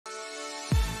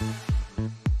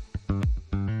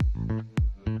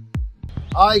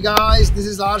Hi guys, this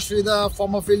is R Sridhar,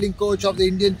 former fielding coach of the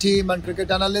Indian team and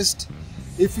cricket analyst.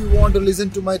 If you want to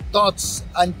listen to my thoughts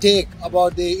and take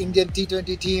about the Indian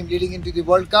T20 team leading into the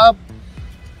World Cup,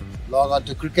 log on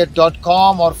to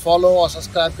cricket.com or follow or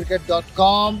subscribe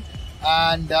cricket.com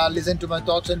and listen to my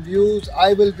thoughts and views.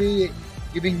 I will be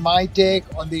giving my take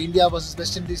on the India versus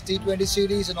West Indies T20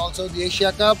 series and also the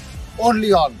Asia Cup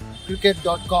only on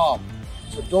cricket.com.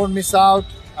 So don't miss out.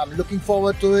 I'm looking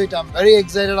forward to it. I'm very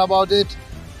excited about it,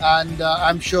 and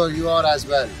I'm sure you are as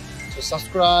well. So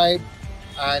subscribe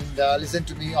and listen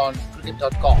to me on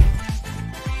cricket.com.